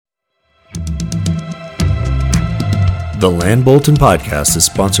The Land Bulletin podcast is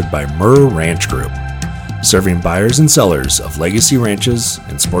sponsored by Murr Ranch Group, serving buyers and sellers of legacy ranches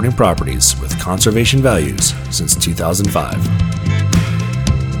and sporting properties with conservation values since 2005.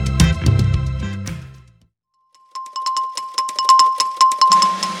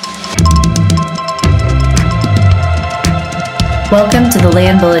 Welcome to the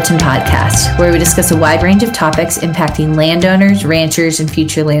Land Bulletin podcast, where we discuss a wide range of topics impacting landowners, ranchers, and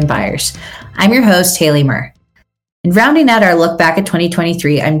future land buyers. I'm your host, Haley Murr. In rounding out our look back at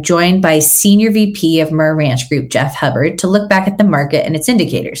 2023, I'm joined by Senior VP of Murr Ranch Group, Jeff Hubbard, to look back at the market and its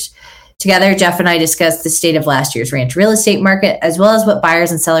indicators. Together, Jeff and I discussed the state of last year's ranch real estate market, as well as what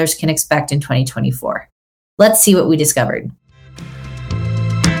buyers and sellers can expect in 2024. Let's see what we discovered.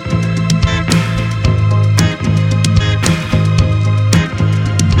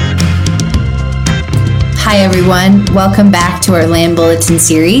 Hi, everyone. Welcome back to our Land Bulletin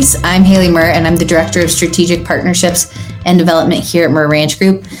series. I'm Haley Murr, and I'm the Director of Strategic Partnerships and Development here at Murr Ranch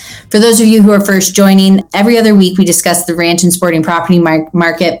Group. For those of you who are first joining, every other week we discuss the ranch and sporting property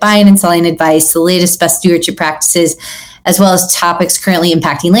market, buying and selling advice, the latest best stewardship practices, as well as topics currently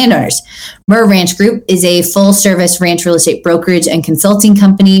impacting landowners. Murr Ranch Group is a full-service ranch real estate brokerage and consulting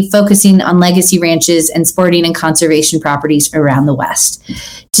company focusing on legacy ranches and sporting and conservation properties around the West.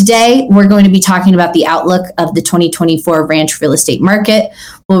 Today, we're going to be talking about the outlook of the 2024 ranch real estate market.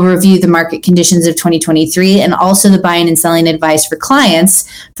 We'll review the market conditions of 2023 and also the buying and selling advice for clients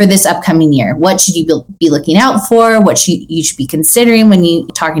for this upcoming year. What should you be looking out for? What you should be considering when you're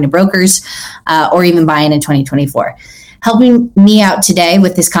talking to brokers or even buying in 2024? Helping me out today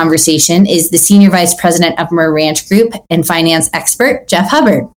with this conversation is the Senior Vice President of Murr Ranch Group and finance expert, Jeff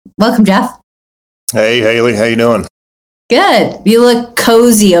Hubbard. Welcome, Jeff. Hey, Haley. How you doing? Good. You look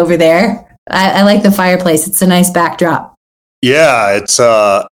cozy over there. I like the fireplace. It's a nice backdrop. Yeah,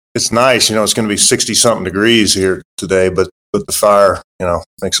 it's nice. You know, it's going to be 60-something degrees here today, but the fire,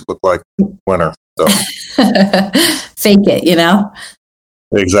 makes it look like winter. So. Fake it,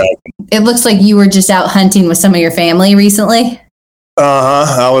 Exactly. It looks like you were just out hunting with some of your family recently.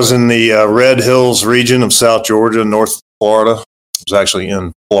 I was in the Red Hills region of South Georgia, North Florida. I was actually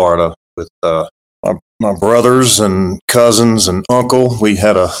in Florida with my brothers and cousins and uncle. We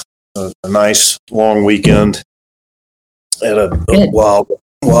had a nice long weekend at a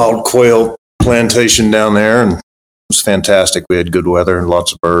wild quail plantation down there, and it was fantastic. We had good weather and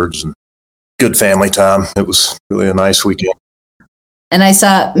lots of birds and good family time. It was really a nice weekend. And I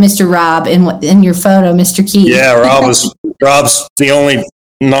saw Mr. Rob in your photo, Mr. Key. Yeah, Rob's the only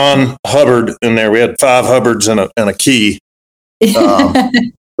non-Hubbard in there. We had 5 Hubbards and a Key. So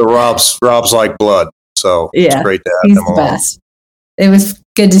Rob's like blood. So it's great to have him along. Best. It was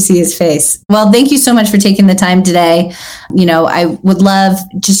good to see his face. Well, thank you so much for taking the time today. I would love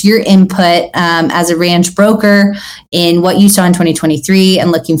just your input as a ranch broker in what you saw in 2023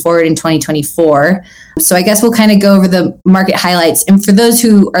 and looking forward in 2024. So I guess we'll kind of go over the market highlights. And for those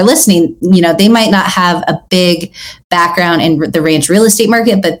who are listening, they might not have a big background in the ranch real estate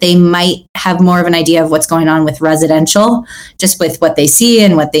market, but they might have more of an idea of what's going on with residential, just with what they see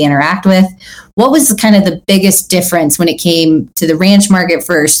and what they interact with. What was kind of the biggest difference when it came to the ranch market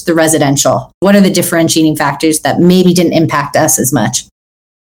versus the residential? What are the differentiating factors that maybe didn't impact us as much?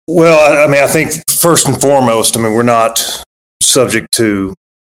 Well, I think first and foremost, we're not subject to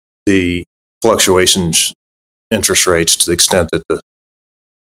the fluctuations interest rates to the extent that the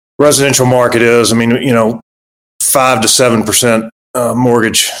residential market is. 5 to 7%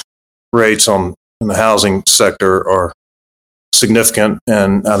 mortgage rates in the housing sector are significant,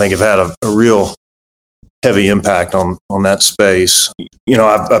 and I think have had a real heavy impact on that space.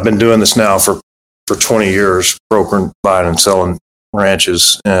 I've been doing this now for 20 years, brokering, buying and selling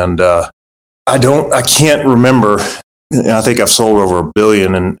ranches, and I can't remember. I think I've sold over $1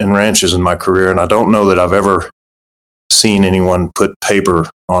 billion in ranches in my career, and I don't know that I've ever seen anyone put paper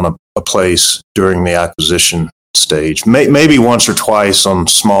on a place during the acquisition stage. Maybe once or twice on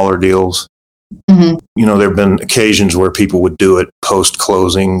smaller deals. Mm-hmm. There have been occasions where people would do it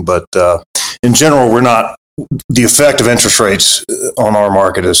post-closing, but in general, the effect of interest rates on our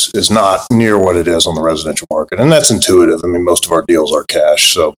market is not near what it is on the residential market. And that's intuitive. Most of our deals are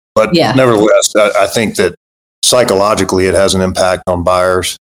cash. Nevertheless, I think that psychologically it has an impact on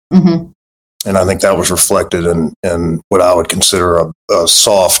buyers. Mm-hmm. And I think that was reflected in what I would consider a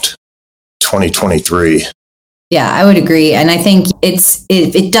soft 2023. Yeah, I would agree. And I think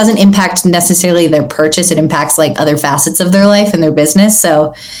it doesn't impact necessarily their purchase. It impacts like other facets of their life and their business.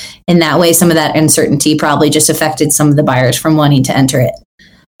 So in that way, some of that uncertainty probably just affected some of the buyers from wanting to enter it.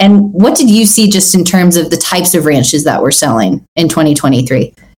 And what did you see just in terms of the types of ranches that were selling in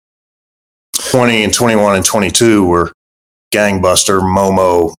 2023? 20 and 21 and 22 were gangbuster,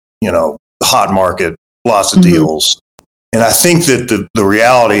 Momo, hot market, lots of deals. And I think that the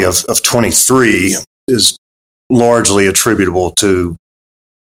reality of 23 is largely attributable to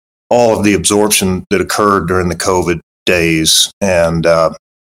all of the absorption that occurred during the COVID days. And not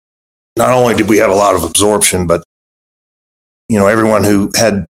only did we have a lot of absorption, but everyone who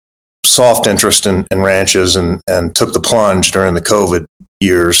had soft interest in ranches and took the plunge during the COVID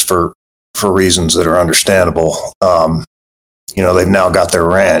years for reasons that are understandable. They've now got their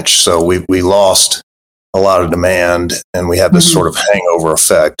ranch. So we lost a lot of demand, and we have this sort of hangover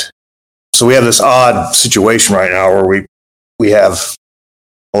effect. So we have this odd situation right now where we have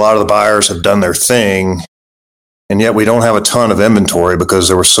a lot of the buyers have done their thing, and yet we don't have a ton of inventory because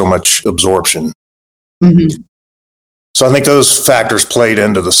there was so much absorption. So I think those factors played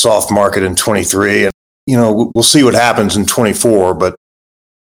into the soft market in 23. And, we'll see what happens in 24. But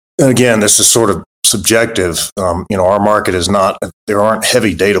again, this is sort of subjective. Our market is not, there aren't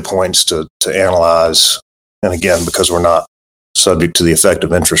heavy data points to analyze. And again, because we're not subject to the effect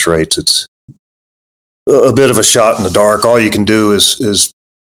of interest rates, it's a bit of a shot in the dark. All you can do is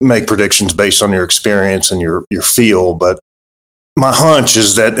make predictions based on your experience and your feel. But my hunch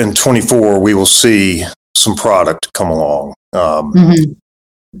is that in 24, we will see some product come along.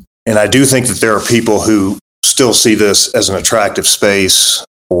 And I do think that there are people who still see this as an attractive space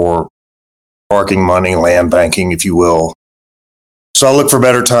for parking money, land banking, if you will. So I'll look for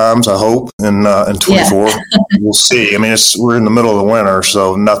better times, I hope, in 24. Yeah. We'll see. I mean, we're in the middle of the winter,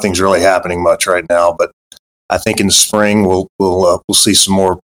 so nothing's really happening much right now. But I think in the spring we'll see some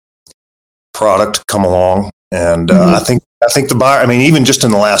more product come along. And I think the buyer, I mean, even just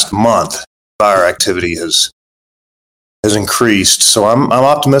in the last month, buyer activity has increased. So I'm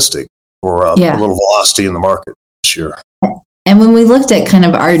optimistic for a little velocity in the market this year. And when we looked at kind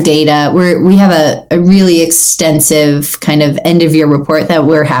of our data, we have a really extensive kind of end of year report that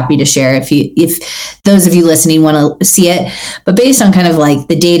we're happy to share if those of you listening want to see it. But based on kind of like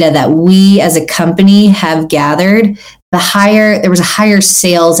the data that we as a company have gathered, there was a higher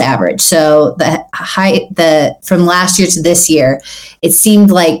sales average. So from last year to this year, it seemed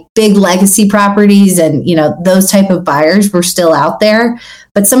like big legacy properties and, those type of buyers were still out there.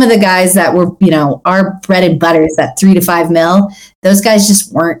 But some of the guys that were, our bread and butter is that 3 to 5 mil, those guys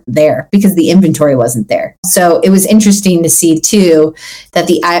just weren't there because the inventory wasn't there. So it was interesting to see too, that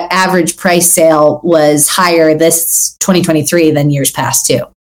the average price sale was higher this 2023 than years past too.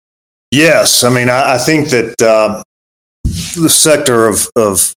 Yes. I mean, I think that, the sector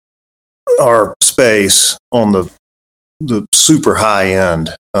of our space on the super high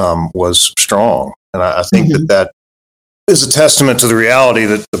end was strong. And I think that is a testament to the reality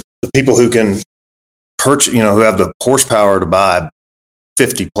that the people who can purchase, who have the horsepower to buy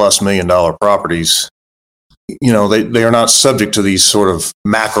 $50+ million properties, they are not subject to these sort of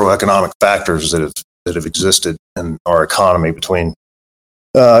macroeconomic factors that have existed in our economy between,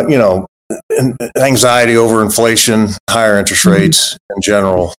 anxiety over inflation, higher interest rates in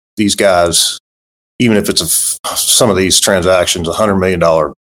general. These guys, even if it's some of these transactions, $100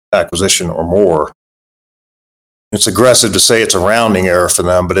 million acquisition or more, it's aggressive to say it's a rounding error for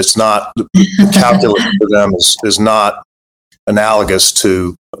them, but it's not. The calculus for them is not analogous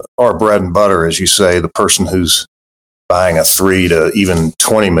to our bread and butter, as you say, the person who's buying a $3 to even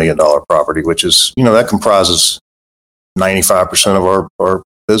 $20 million property, which is, that comprises 95% of our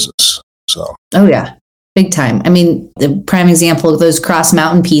business. So. Oh yeah, big time. I mean, the prime example of those cross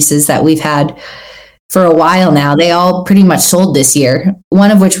mountain pieces that we've had for a while now, they all pretty much sold this year.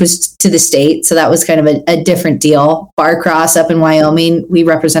 One of which was to the state. So that was kind of a different deal. Bar Cross up in Wyoming, we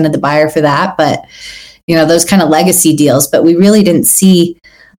represented the buyer for that. But, those kind of legacy deals, but we really didn't see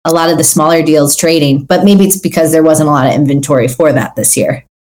a lot of the smaller deals trading, but maybe it's because there wasn't a lot of inventory for that this year.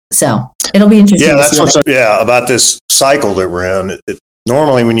 So it'll be interesting. Yeah, that's what's about this cycle that we're in.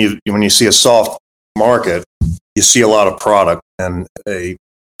 Normally, when you see a soft market, you see a lot of product and a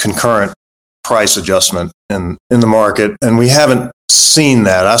concurrent price adjustment in the market, and we haven't seen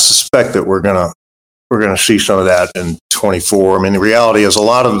that. I suspect that we're gonna see some of that in 24. I mean, the reality is a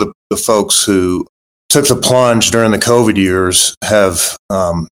lot of the folks who took the plunge during the COVID years have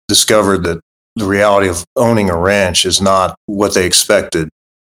discovered that the reality of owning a ranch is not what they expected.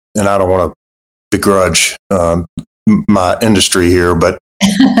 And I don't want to begrudge my industry here, but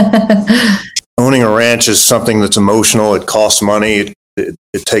owning a ranch is something that's emotional. It costs money. It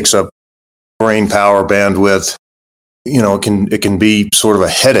takes up brain power, bandwidth. It can be sort of a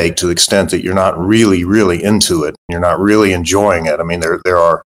headache to the extent that you're not really, really into it. You're not really enjoying it. I mean, there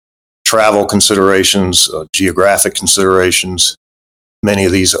are travel considerations, geographic considerations. Many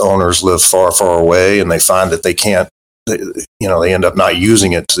of these owners live far, far away, and they find that they can't they end up not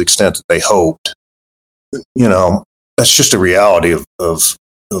using it to the extent that they hoped. That's just a reality of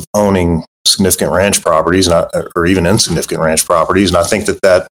owning significant ranch properties, or even insignificant ranch properties. And I think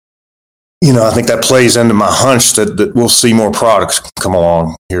that plays into my hunch that we'll see more products come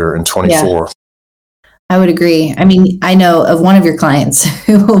along here in 24. Yeah. I would agree. I mean, I know of one of your clients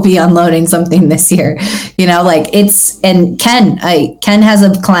who will be unloading something this year, and Ken has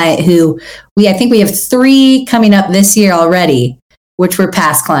a client who I think we have 3 coming up this year already, which were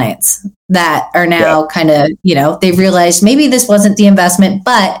past clients that are now kind of, they've realized maybe this wasn't the investment,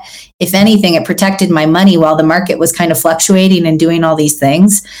 but if anything, it protected my money while the market was kind of fluctuating and doing all these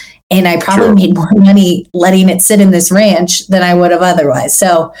things. And I probably made more money letting it sit in this ranch than I would have otherwise.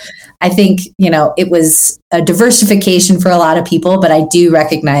 So I think, it was a diversification for a lot of people, but I do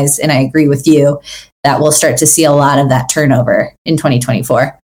recognize, and I agree with you, that we'll start to see a lot of that turnover in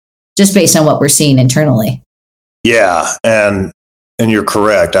 2024, just based on what we're seeing internally. Yeah. And you're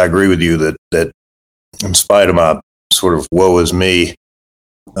correct. I agree with you that in spite of my sort of woe is me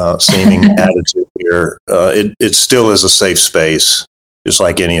seeming attitude here, it still is a safe space, just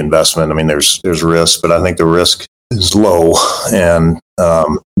like any investment. I mean, there's risk, but I think the risk is low, and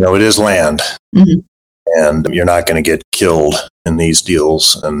it is land, and you're not going to get killed in these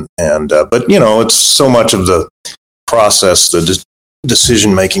deals. But it's so much of the process, the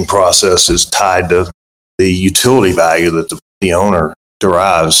decision making process, is tied to the utility value that the owner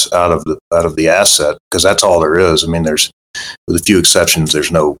derives out of the asset, because that's all there is. I mean, with a few exceptions,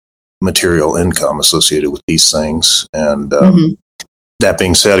 there's no material income associated with these things, and that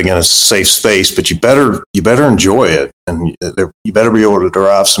being said, again, it's a safe space, but you better enjoy it, and you better be able to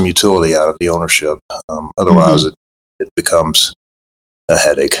derive some utility out of the ownership. Otherwise, it becomes a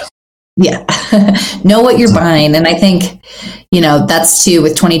headache. Yeah. Know what you're buying. And I think, that's too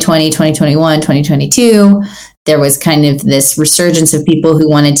with 2020, 2021, 2022. There was kind of this resurgence of people who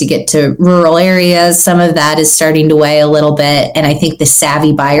wanted to get to rural areas. Some of that is starting to weigh a little bit. And I think the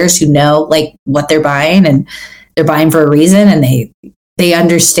savvy buyers who know what they're buying, and they're buying for a reason, and they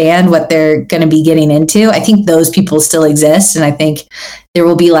understand what they're going to be getting into, I think those people still exist. And I think there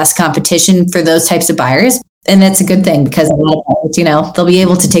will be less competition for those types of buyers. And that's a good thing, because a lot of times, they'll be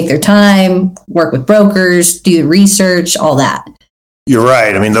able to take their time, work with brokers, do the research, all that. You're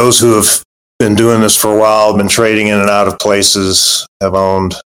right. I mean, those who have been doing this for a while, been trading in and out of places, have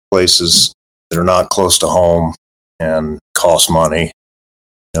owned places that are not close to home and cost money.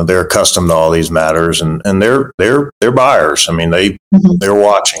 They're accustomed to all these matters, and they're buyers. I mean, they're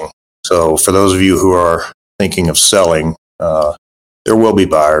watching. So for those of you who are thinking of selling, there will be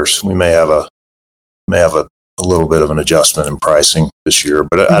buyers. We may have a little bit of an adjustment in pricing this year,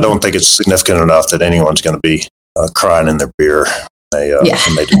 but I don't think it's significant enough that anyone's going to be crying in their beer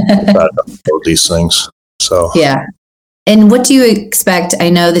when they do these things. So yeah. And what do you expect? I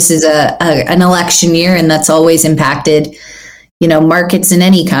know this is an election year, and that's always impacted markets in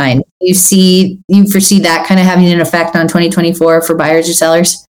any kind. You foresee that kind of having an effect on 2024 for buyers or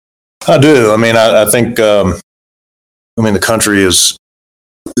sellers? I do. I mean, I think, the country is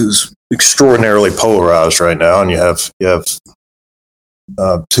extraordinarily polarized right now, and you have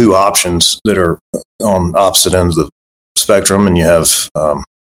 2 options that are on opposite ends of the spectrum, and you have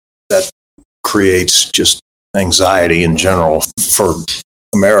that creates just anxiety in general for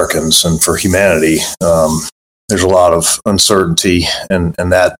Americans and for humanity. There's a lot of uncertainty, and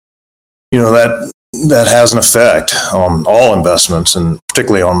that has an effect on all investments, and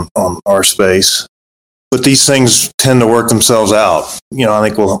particularly on our space. But these things tend to work themselves out. I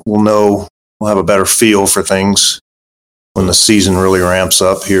think we'll have a better feel for things when the season really ramps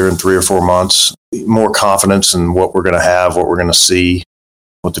up here in 3 or 4 months. More confidence in what we're going to have, what we're going to see,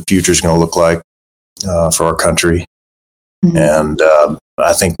 what the future is going to look like for our country, and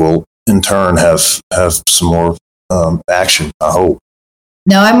I think we'll in turn have some more action, I hope.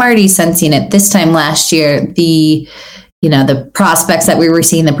 No, I'm already sensing it. This time last year, the prospects that we were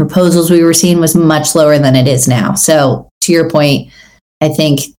seeing, the proposals we were seeing was much lower than it is now. So to your point, I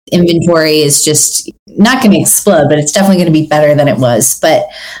think inventory is just not going to explode, but it's definitely going to be better than it was. But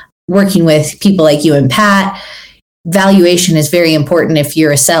working with people like you and Pat, valuation is very important if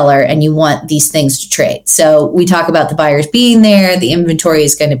you're a seller and you want these things to trade. So we talk about the buyers being there, the inventory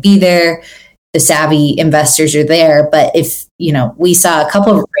is going to be there, the savvy investors are there. But if, we saw a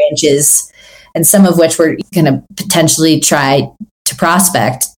couple of ranches, and some of which we're going to potentially try to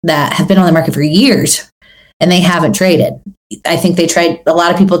prospect, that have been on the market for years. and they haven't traded. I think a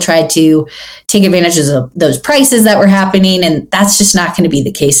lot of people tried to take advantage of those prices that were happening, and that's just not going to be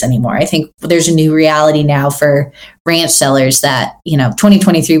the case anymore. I think there's a new reality now for ranch sellers that,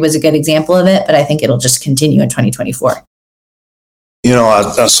 2023 was a good example of it, but I think it'll just continue in 2024.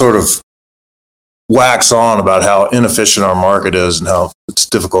 I sort of wax on about how inefficient our market is and how it's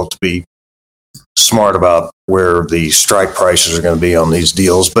difficult to be smart about where the strike prices are going to be on these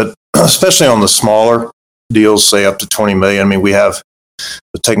deals, but especially on the smaller deals, say up to 20 million. I mean, we have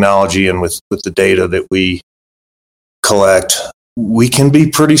the technology, and with the data that we collect, we can be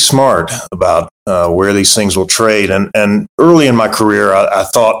pretty smart about where these things will trade. And early in my career, I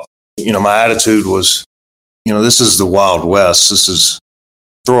thought, my attitude was, this is the Wild West. This is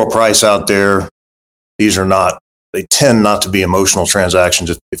throw a price out there. They tend not to be emotional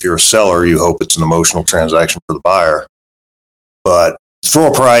transactions. If you're a seller, you hope it's an emotional transaction for the buyer. But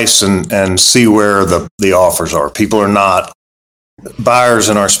throw a price and see where the offers are. Buyers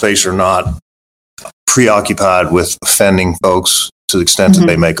in our space are not preoccupied with offending folks to the extent that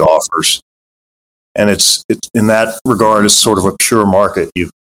they make offers. And it's in that regard, it's sort of a pure market. You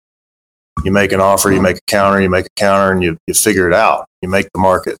make an offer, you make a counter, and you figure it out. You make the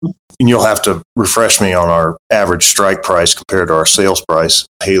market. And you'll have to refresh me on our average strike price compared to our sales price,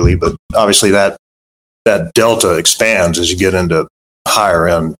 Haley, but obviously that delta expands as you get into higher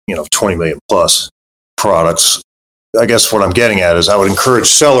end, 20 million plus products. I guess what I'm getting at is I would encourage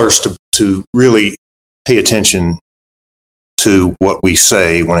sellers to really pay attention to what we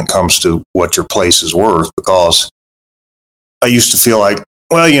say when it comes to what your place is worth, because I used to feel like,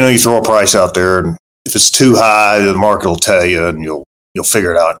 well, you throw a price out there, and if it's too high, the market will tell you, and you'll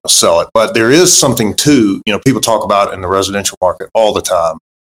figure it out and you'll sell it. But there is something to, people talk about in the residential market all the time,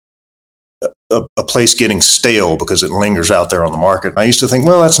 a place getting stale because it lingers out there on the market. And I used to think,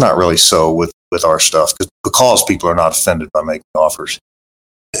 well, that's not really so with our stuff because people are not offended by making offers.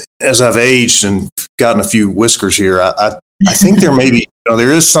 As I've aged and gotten a few whiskers here, I think there may be,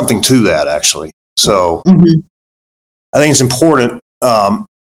 there is something to that actually. So I think it's important.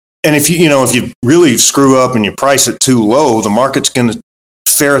 And if you really screw up and you price it too low, the market's going to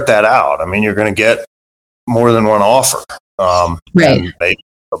ferret that out. I mean, you're going to get more than one offer, right? And maybe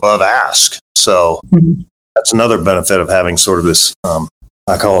above ask. So that's another benefit of having sort of this,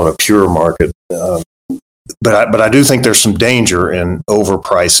 I call it a pure market. But I do think there's some danger in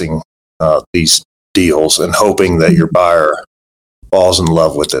overpricing these deals and hoping that your buyer falls in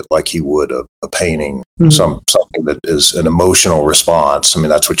love with it like he would a painting, something that is an emotional response. I mean,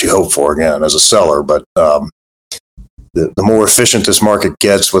 that's what you hope for, again, as a seller. But the more efficient this market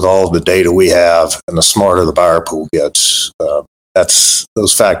gets with all of the data we have and the smarter the buyer pool gets,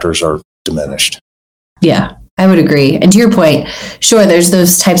 those factors are diminished. Yeah, I would agree. And to your point, sure, there's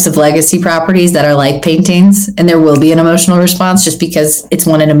those types of legacy properties that are like paintings, and there will be an emotional response just because it's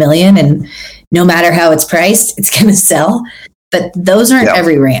one in a million, and no matter how it's priced, it's going to sell. But those aren't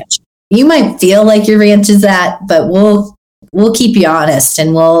every ranch. You might feel like your ranch is that, but we'll keep you honest,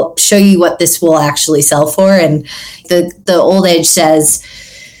 and we'll show you what this will actually sell for. And the old age says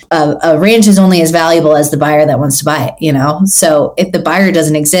a ranch is only as valuable as the buyer that wants to buy it, So if the buyer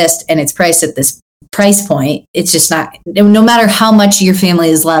doesn't exist and it's priced at this price point, it's just not, no matter how much your family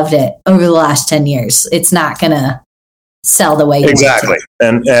has loved it over the last 10 years, it's not going to sell the way you exactly.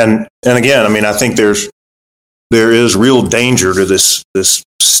 want to. And again, I mean, I think there is real danger to this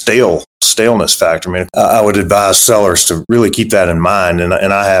staleness factor. I mean, I would advise sellers to really keep that in mind. And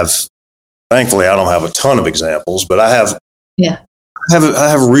I have, thankfully, I don't have a ton of examples, but I have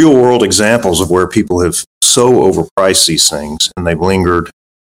real world examples of where people have so overpriced these things and they've lingered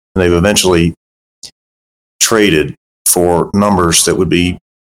and they've eventually traded for numbers that would be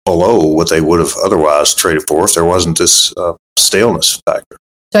below what they would have otherwise traded for if there wasn't this staleness factor.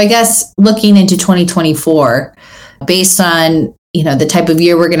 So I guess looking into 2024, based on, the type of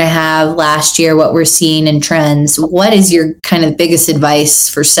year we're going to have last year, what we're seeing in trends, what is your kind of biggest advice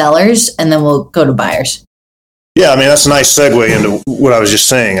for sellers? And then we'll go to buyers. Yeah, I mean, that's a nice segue into what I was just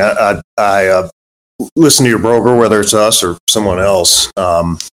saying. I listen to your broker, whether it's us or someone else.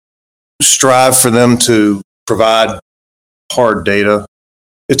 Strive for them to provide hard data.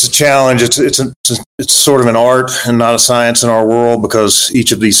 It's a challenge. It's sort of an art and not a science in our world because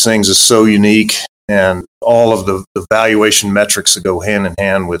each of these things is so unique, and all of the valuation metrics that go hand in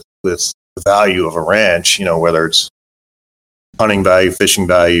hand with the value of a ranch, whether it's hunting value, fishing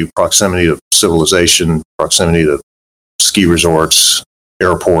value, proximity to civilization, proximity to ski resorts,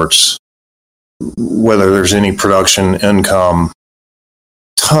 airports, whether there's any production, income,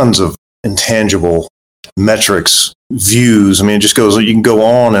 tons of intangible metrics, views. I mean, it just goes, you can go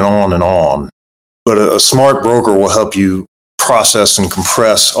on and on and on. but a smart broker will help you process and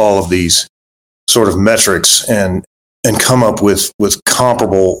compress all of these sort of metrics and come up with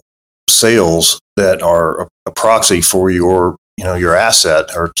comparable sales that are a proxy for your asset.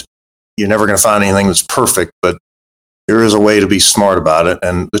 Or you're never going to find anything that's perfect, but there is a way to be smart about it.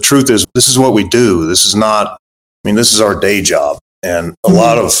 And the truth is, this is what we do. This is our day job. And a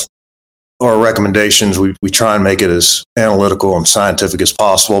lot of our recommendations, we try and make it as analytical and scientific as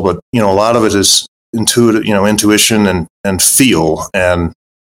possible. But, a lot of it is intuition and feel. And,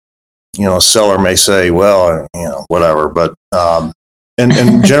 a seller may say, well, whatever. But,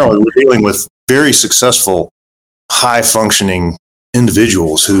 and generally we're dealing with very successful, high functioning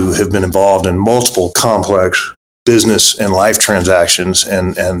individuals who have been involved in multiple complex business and life transactions.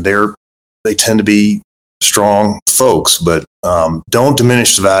 And they tend to be strong folks, but don't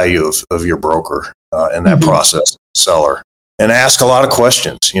diminish the value of your broker in that process, seller, and ask a lot of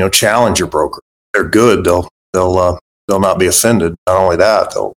questions. Challenge your broker. They're good. They'll not be offended. Not only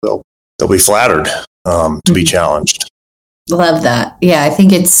that, they'll be flattered to be challenged. Love that. Yeah, I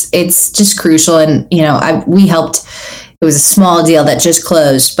think it's just crucial. And we helped. It was a small deal that just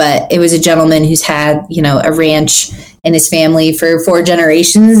closed, but it was a gentleman who's had a ranch in his family for 4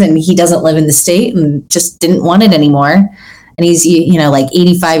 generations, and he doesn't live in the state and just didn't want it anymore. And he's like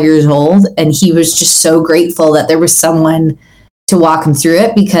 85 years old, and he was just so grateful that there was someone to walk him through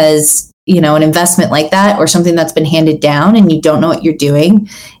it, because an investment like that, or something that's been handed down and you don't know what you're doing,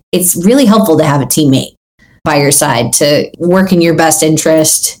 it's really helpful to have a teammate by your side to work in your best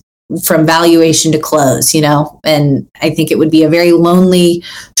interest from valuation to close, and I think it would be a very lonely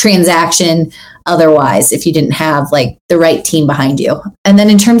transaction otherwise if you didn't have the right team behind you. And then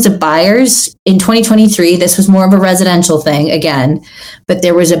in terms of buyers, in 2023, this was more of a residential thing again, but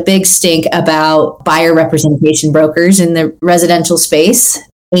there was a big stink about buyer representation brokers in the residential space.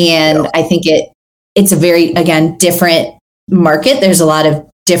 And I think it's a very, again, different market. There's a lot of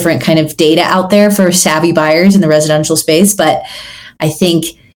different kind of data out there for savvy buyers in the residential space, but I think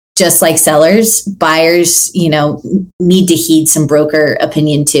just like sellers, buyers, need to heed some broker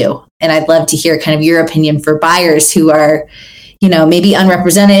opinion too. And I'd love to hear kind of your opinion for buyers who are, maybe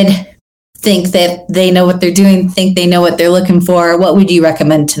unrepresented, think that they know what they're doing, think they know what they're looking for. What would you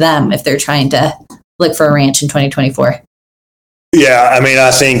recommend to them if they're trying to look for a ranch in 2024? Yeah,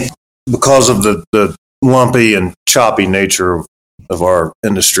 I think because of the lumpy and choppy nature of our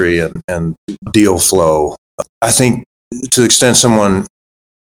industry and deal flow, I think to the extent someone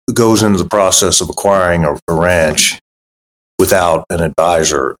goes into the process of acquiring a ranch without an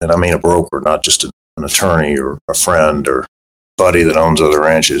advisor, and I mean a broker, not just an attorney or a friend or buddy that owns other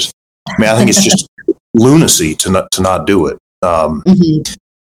ranches. I think it's just lunacy to not do it. The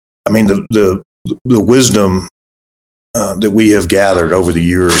wisdom that we have gathered over the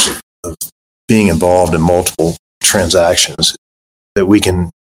years of being involved in multiple transactions that we can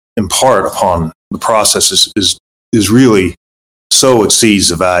impart upon the process is really so exceeds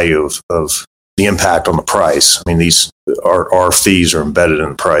the value of the impact on the price. These our fees are embedded in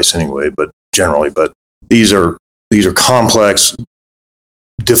the price anyway, but these are complex,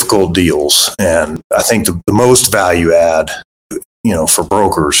 difficult deals. And I think the most value add, for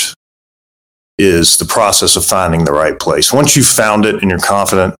brokers is the process of finding the right place. Once you've found it and you're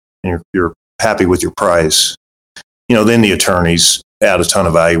confident and you're happy with your price, then the attorneys add a ton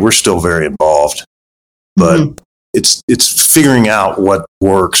of value. We're still very involved, but it's figuring out what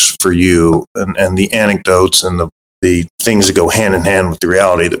works for you and the anecdotes and the things that go hand in hand with the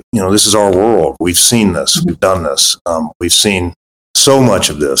reality that, this is our world. We've seen this. We've done this. We've seen so much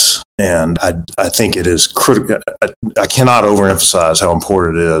of this. And I think it is critical. I cannot overemphasize how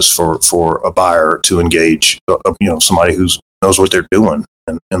important it is for a buyer to engage, somebody who knows what they're doing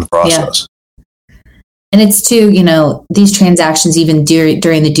in the process. Yeah. And it's too, these transactions, even during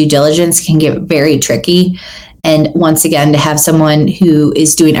the due diligence, can get very tricky. And once again, to have someone who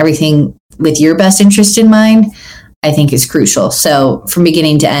is doing everything with your best interest in mind, I think is crucial. So from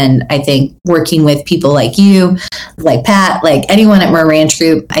beginning to end, I think working with people like you, like Pat, like anyone at Murr Ranch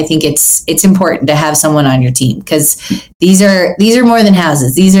Group, I think it's important to have someone on your team, because these are more than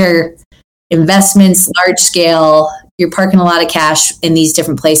houses. These are investments, large scale. You're parking a lot of cash in these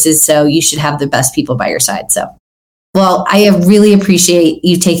different places, so you should have the best people by your side. So, well, I really appreciate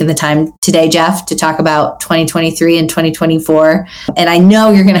you taking the time today, Jeff, to talk about 2023 and 2024. And I know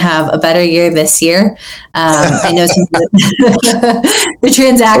you're going to have a better year this year. I know some of the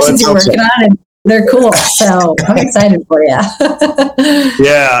transactions you're working on, and they're cool. So I'm excited for you.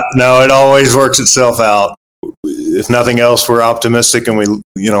 Yeah, no, it always works itself out. If nothing else, we're optimistic, and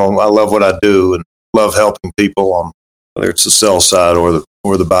I love what I do and love helping people on whether it's the sell side or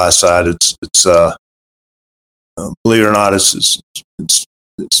the buy side. It's It's believe it or not, it's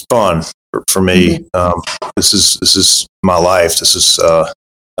fun for me. This is my life. This is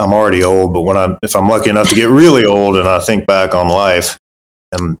I'm already old, but if I'm lucky enough to get really old and I think back on life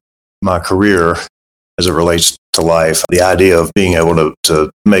and my career as it relates to life, the idea of being able to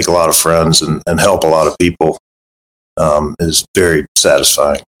make a lot of friends and help a lot of people is very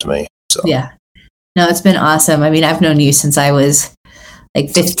satisfying to me. So yeah, no, it's been awesome. I mean, I've known you since I was like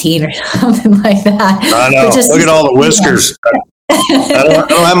 15 or something like that. I know. Look at all the whiskers. I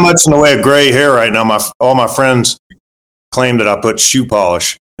don't have much in the way of gray hair right now. All my friends claim that I put shoe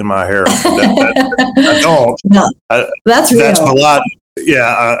polish in my hair. I don't. No, that's real. That's a lot.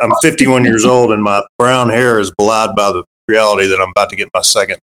 Yeah, I'm 51 years old, and my brown hair is belied by the reality that I'm about to get my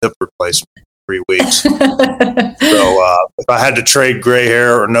second hip replacement in 3 weeks. So if I had to trade gray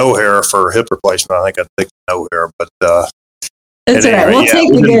hair or no hair for hip replacement, I think I'd take no hair. But that's all right. We'll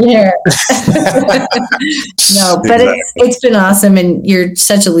take the good hair. No, but exactly. It's been awesome, and you're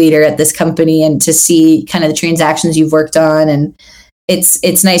such a leader at this company, and to see kind of the transactions you've worked on, and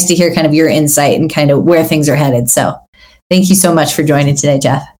it's nice to hear kind of your insight and kind of where things are headed. So thank you so much for joining today,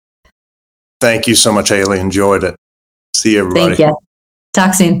 Jeff. Thank you so much, Haley. Enjoyed it. See you, everybody. Thank you.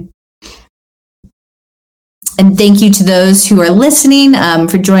 Talk soon. And thank you to those who are listening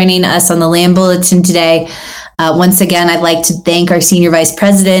for joining us on the Land Bulletin today. Once again, I'd like to thank our Senior Vice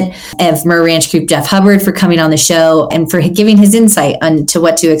President of Murr Ranch Group, Jeff Hubbard, for coming on the show and for giving his insight to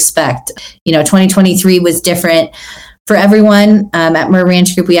what to expect. 2023 was different for everyone. At Murr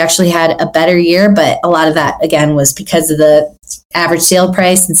Ranch Group, we actually had a better year, but a lot of that, again, was because of the average sale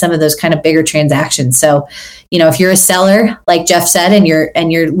price and some of those kind of bigger transactions. So, if you're a seller, like Jeff said, and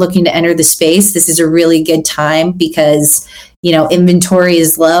you're looking to enter the space, this is a really good time because inventory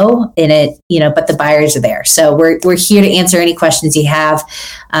is low in it, but the buyers are there. So we're here to answer any questions you have.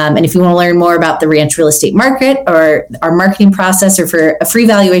 And if you want to learn more about the ranch real estate market or our marketing process, or for a free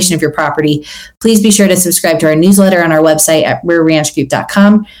valuation of your property, please be sure to subscribe to our newsletter on our website at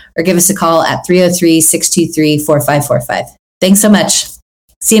murranchgroup.com or give us a call at 303-623-4545. Thanks so much.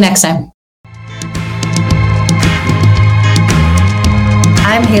 See you next time.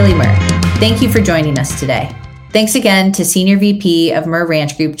 I'm Haley Murr. Thank you for joining us today. Thanks again to Senior VP of Murr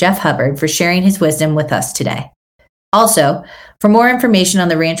Ranch Group, Jeff Hubbard, for sharing his wisdom with us today. Also, for more information on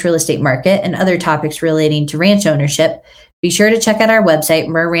the ranch real estate market and other topics relating to ranch ownership, be sure to check out our website,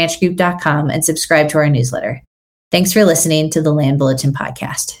 murranchgroup.com, and subscribe to our newsletter. Thanks for listening to the Land Bulletin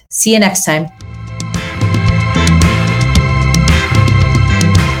podcast. See you next time.